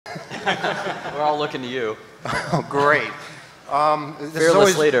We're all looking to you. Oh, great.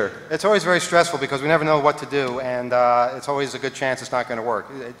 Fearless leader. It's always very stressful because we never know what to do, and it's always a good chance it's not going to work.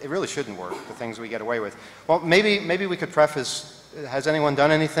 It really shouldn't work, the things we get away with. Well, maybe we could preface, has anyone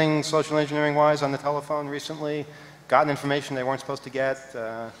done anything social engineering-wise on the telephone recently? Gotten information they weren't supposed to get?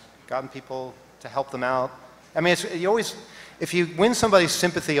 Gotten people to help them out? I mean, if you win somebody's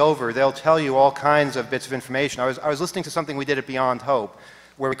sympathy over, they'll tell you all kinds of bits of information. I was listening to something we did at Beyond Hope,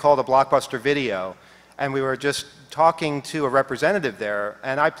 where we called a Blockbuster video, and we were just talking to a representative there,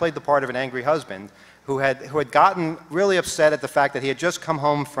 and I played the part of an angry husband who had gotten really upset at the fact that he had just come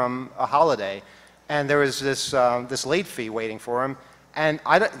home from a holiday, and there was this late fee waiting for him, and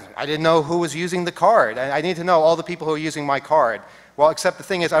I didn't know who was using the card. I need to know all the people who are using my card. Well, except the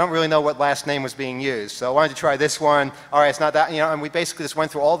thing is, I don't really know what last name was being used, so I wanted to try this one. All right, it's not that, and we basically just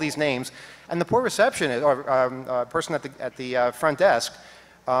went through all these names, and the poor receptionist, or person at the front desk,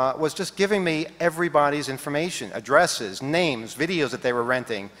 was just giving me everybody's information, addresses, names, videos that they were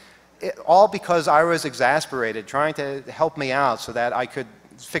renting, all because I was exasperated, trying to help me out so that I could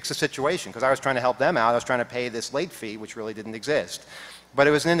fix the situation, because I was trying to help them out. I was trying to pay this late fee, which really didn't exist. But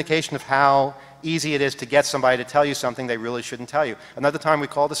it was an indication of how easy it is to get somebody to tell you something they really shouldn't tell you. Another time we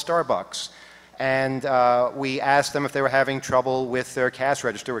called a Starbucks, and we asked them if they were having trouble with their cash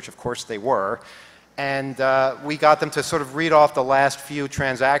register, which of course they were. And we got them to sort of read off the last few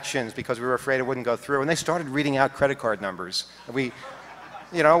transactions because we were afraid it wouldn't go through. And they started reading out credit card numbers. We're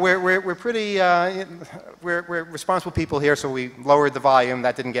pretty, we're responsible people here, so we lowered the volume.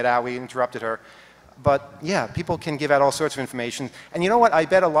 That didn't get out. We interrupted her. But yeah, people can give out all sorts of information. And you know what? I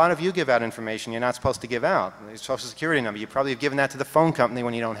bet a lot of you give out information you're not supposed to give out. Your Social Security number. You probably have given that to the phone company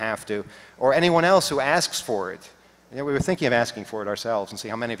when you don't have to, or anyone else who asks for it. We were thinking of asking for it ourselves and see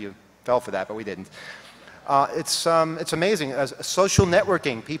how many of you fell for that, but we didn't. It's amazing. Social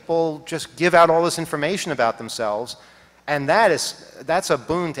networking, people just give out all this information about themselves, and that's a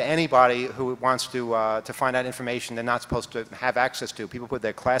boon to anybody who wants to find out information they're not supposed to have access to. People put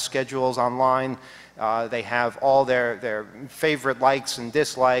their class schedules online. They have all their favorite likes and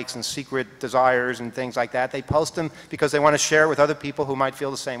dislikes and secret desires and things like that. They post them because they want to share it with other people who might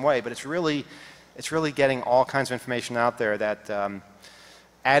feel the same way, but it's really getting all kinds of information out there that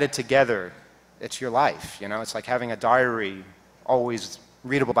added together, it's your life, It's like having a diary always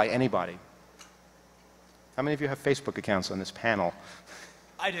readable by anybody. How many of you have Facebook accounts on this panel?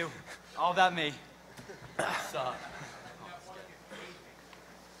 I do. All about me.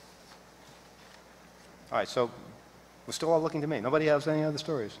 All right, so we're still all looking to me. Nobody has any other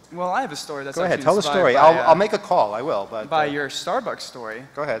stories? Well, I have a story that's Go ahead, actually tell the story. I'll make a call, I will. But by your Starbucks story.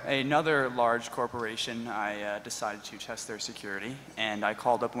 Go ahead. Another large corporation, I decided to test their security, and I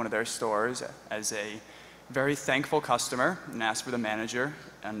called up one of their stores as a very thankful customer and asked for the manager.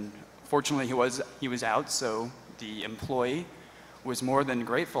 And fortunately, he was out, so the employee was more than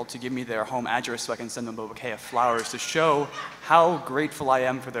grateful to give me their home address so I can send them a bouquet of flowers to show how grateful I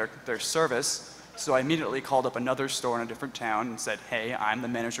am for their service. So I immediately called up another store in a different town and said, hey, I'm the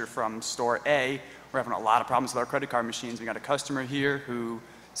manager from store A. We're having a lot of problems with our credit card machines. We got a customer here who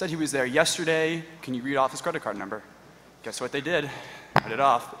said he was there yesterday. Can you read off his credit card number? Guess what they did? Read it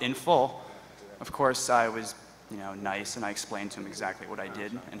off in full. Of course, I was nice, and I explained to him exactly what I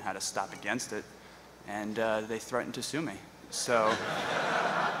did and how to stop against it. And they threatened to sue me. So.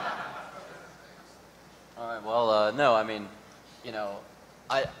 All right, well, no, I mean,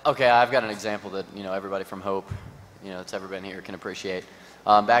 okay, I've got an example that, everybody from Hope, that's ever been here can appreciate.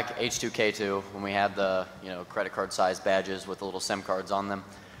 Back H2K2, when we had the, credit card size badges with the little SIM cards on them,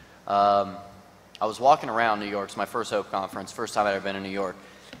 I was walking around New York. It's my first Hope conference, first time I'd ever been in New York.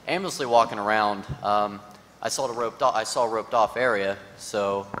 Aimlessly walking around, I saw a roped off area,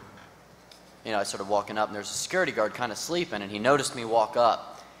 so, I started walking up, and there's a security guard kind of sleeping, and he noticed me walk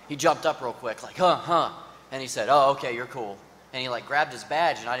up. He jumped up real quick, like, and he said, oh, okay, you're cool. And he grabbed his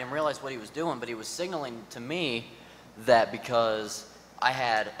badge, and I didn't realize what he was doing, but he was signaling to me that because I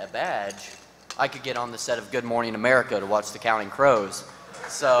had a badge, I could get on the set of Good Morning America to watch the Counting Crows.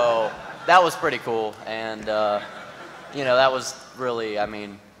 So that was pretty cool, and that was really,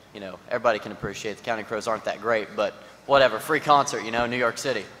 everybody can appreciate the Counting Crows aren't that great, but whatever, free concert, New York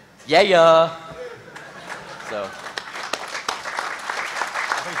City. Yeah. So.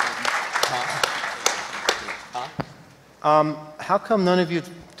 How come none of you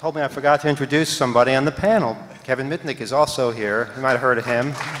told me I forgot to introduce somebody on the panel? Kevin Mitnick is also here. You might have heard of him.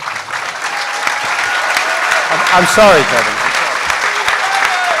 I'm sorry, Kevin.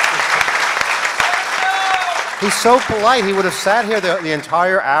 He's so polite. He would have sat here the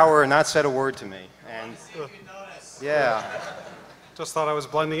entire hour and not said a word to me. And yeah. Just thought I was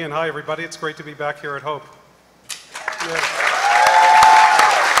blending in. Hi, everybody. It's great to be back here at Hope. Yeah.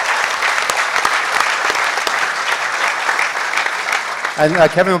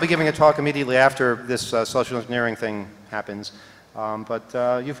 And Kevin will be giving a talk immediately after this social engineering thing happens.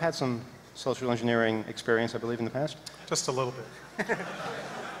 But you've had some social engineering experience, I believe, in the past? Just a little bit.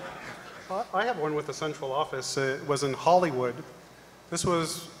 I have one with the central office. It was in Hollywood. This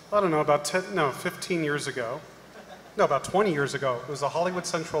was, I don't know, about 15 years ago. No, about 20 years ago. It was the Hollywood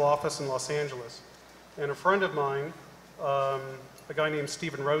central office in Los Angeles. And a friend of mine, a guy named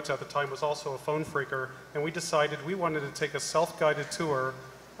Stephen Rhodes at the time, was also a phone phreaker, and we decided we wanted to take a self-guided tour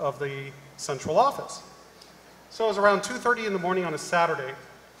of the central office. So it was around 2:30 in the morning on a Saturday,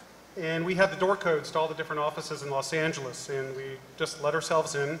 and we had the door codes to all the different offices in Los Angeles, and we just let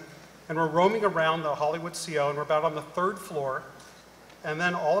ourselves in, and we're roaming around the Hollywood CO, and we're about on the 3rd floor, and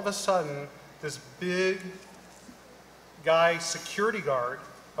then all of a sudden, this big guy, security guard,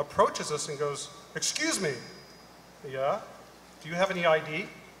 approaches us and goes, "Excuse me." "Yeah? Do you have any ID?"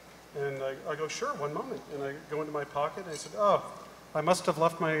 And I go, "Sure, one moment." And I go into my pocket and I said, "Oh, I must have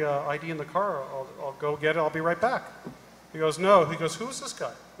left my ID in the car. I'll go get it. I'll be right back." He goes, "No." He goes, "Who's this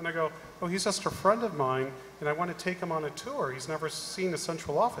guy?" And I go, "Oh, he's just a friend of mine, and I want to take him on a tour. He's never seen the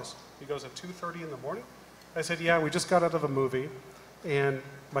central office." He goes, "At 2:30 in the morning?" I said, "Yeah, we just got out of a movie, and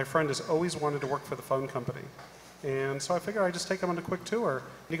my friend has always wanted to work for the phone company. And so I figured I'd just take him on a quick tour."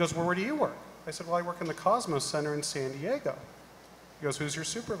 And he goes, "Well, where do you work?" I said, "Well, I work in the Cosmos Center in San Diego." He goes, "Who's your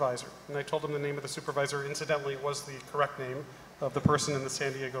supervisor?" And I told him the name of the supervisor. Incidentally, it was the correct name of the person in the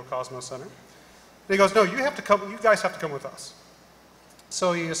San Diego Cosmos Center. And he goes, "No, you have to come, you guys have to come with us."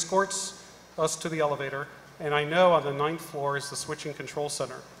 So he escorts us to the elevator, and I know on the 9th floor is the switching control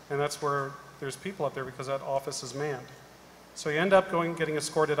center, and that's where there's people up there because that office is manned. So you end up getting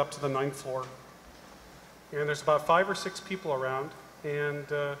escorted up to the 9th floor, and there's about 5 or 6 people around, and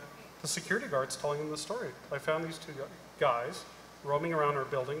the security guard's telling them the story. "I found these 2 guys roaming around our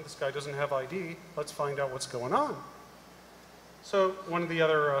building. This guy doesn't have ID. Let's find out what's going on." So one of the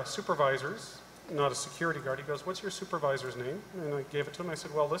other supervisors, not a security guard, he goes, "What's your supervisor's name?" And I gave it to him. I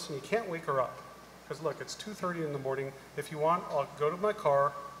said, "Well, listen, you can't wake her up. Because look, it's 2:30 in the morning. If you want, I'll go to my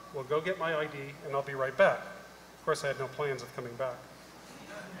car, we'll go get my ID, and I'll be right back." Of course, I had no plans of coming back.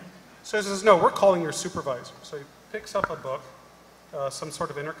 So he says, "No, we're calling your supervisor." So he picks up a book, some sort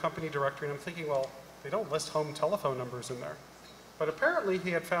of intercompany directory, and I'm thinking, well, they don't list home telephone numbers in there. But apparently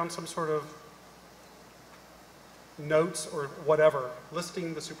he had found some sort of notes or whatever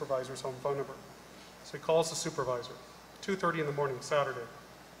listing the supervisor's home phone number. So he calls the supervisor, 2:30 in the morning, Saturday.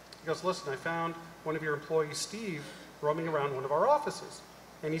 He goes, "Listen, I found one of your employees, Steve, roaming around one of our offices,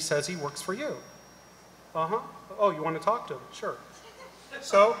 and he says he works for you." "Uh-huh. Oh, you want to talk to him?" "Sure."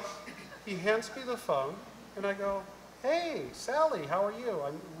 So he hands me the phone, and I go, "Hey, Sally, how are you?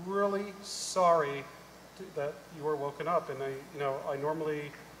 I'm really sorry that you were woken up, and I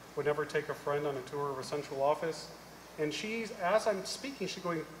normally would never take a friend on a tour of a central office." And as I'm speaking,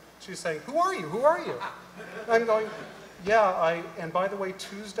 she's saying, "Who are you? Who are you?" And I'm going, "Yeah, and by the way,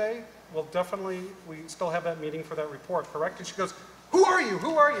 Tuesday, we still have that meeting for that report, correct?" And she goes, "Who are you?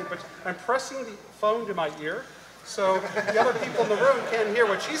 Who are you?" But I'm pressing the phone to my ear, so the other people in the room can't hear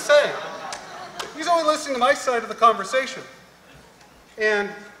what she's saying. He's only listening to my side of the conversation.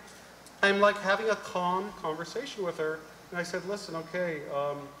 And I'm like having a calm conversation with her, and I said, "Listen, okay,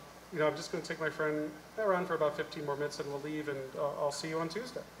 I'm just going to take my friend around for about 15 more minutes, and we'll leave, and I'll see you on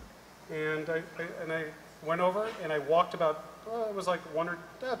Tuesday." And I went over, and I walked about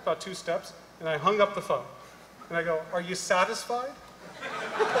 2 steps, and I hung up the phone. And I go, "Are you satisfied?"